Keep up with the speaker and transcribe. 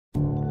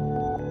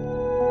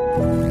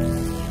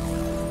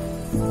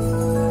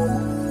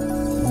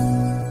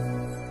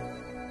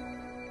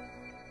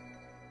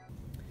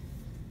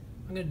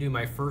going to do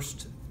my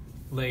first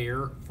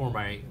layer for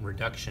my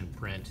reduction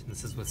print.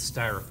 This is with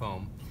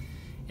Styrofoam.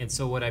 And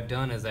so what I've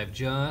done is I've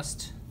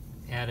just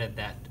added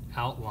that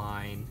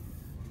outline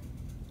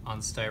on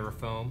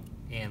Styrofoam,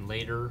 and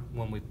later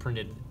when we print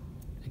it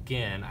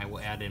again I will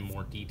add in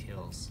more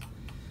details.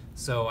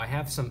 So I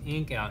have some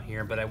ink out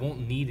here, but I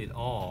won't need it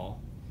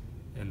all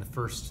in the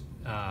first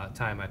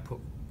time I put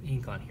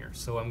ink on here.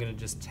 So I'm going to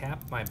just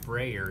tap my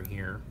brayer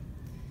here,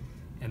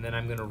 and then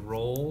I'm going to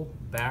roll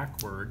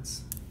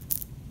backwards,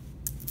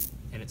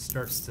 and it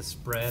starts to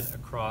spread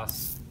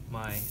across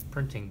my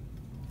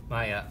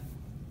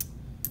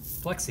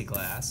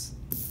plexiglass.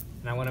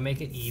 And I want to make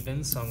it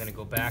even, so I'm going to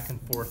go back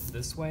and forth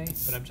this way,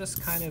 but I'm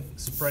just kind of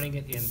spreading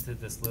it into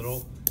this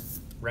little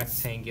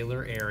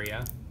rectangular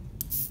area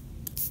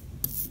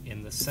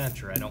in the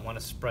center. I don't want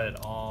to spread it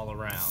all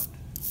around.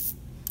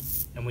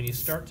 And when you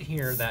start to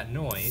hear that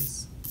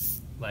noise,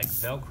 like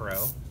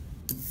Velcro,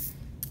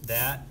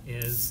 that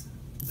is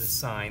the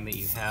sign that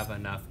you have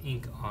enough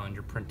ink on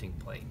your printing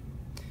plate.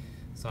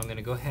 So I'm going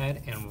to go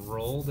ahead and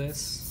roll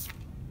this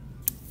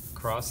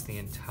across the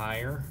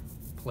entire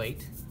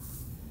plate.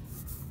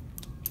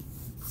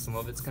 Some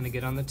of it's going to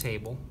get on the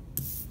table.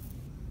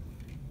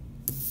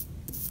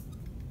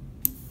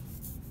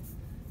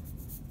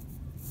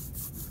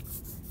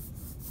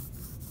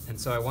 And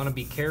so I want to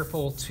be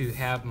careful to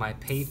have my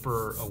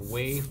paper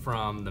away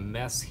from the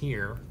mess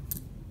here.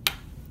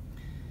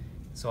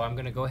 So I'm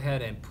going to go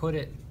ahead and put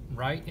it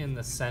right in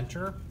the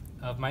center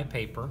of my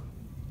paper.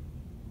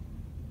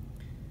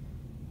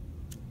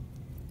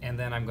 And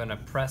then I'm going to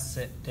press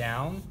it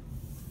down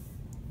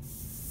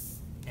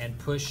and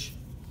push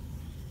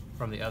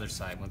from the other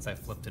side once I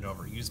flipped it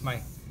over. Use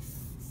my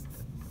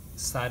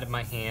side of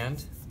my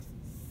hand.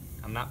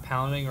 I'm not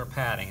pounding or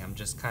patting, I'm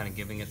just kind of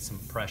giving it some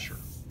pressure.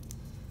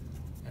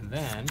 And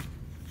then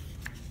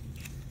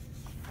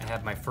I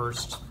have my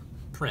first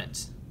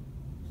print.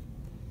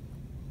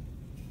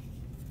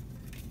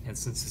 And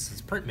since this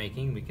is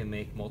printmaking, we can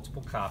make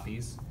multiple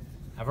copies.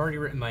 I've already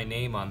written my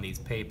name on these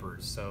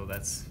papers, so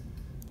that's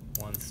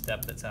one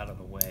step that's out of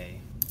the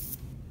way.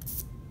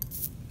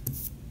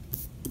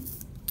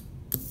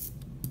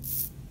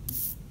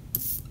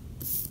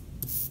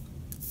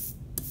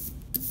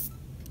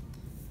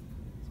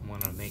 I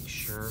want to make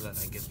sure that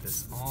I get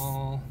this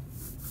all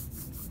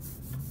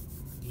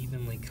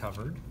evenly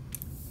covered.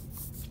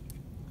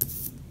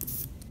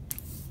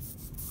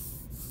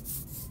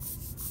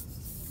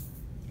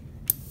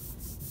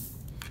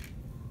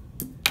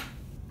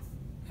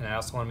 And I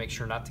also want to make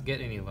sure not to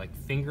get any like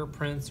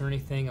fingerprints or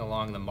anything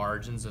along the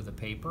margins of the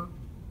paper.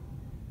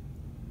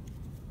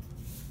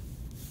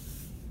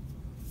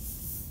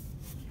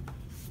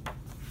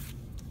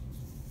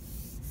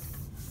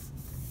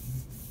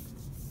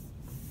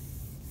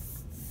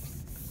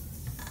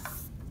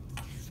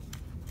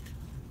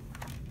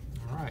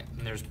 Alright,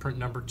 and there's print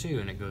number 2,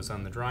 and it goes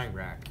on the drying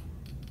rack.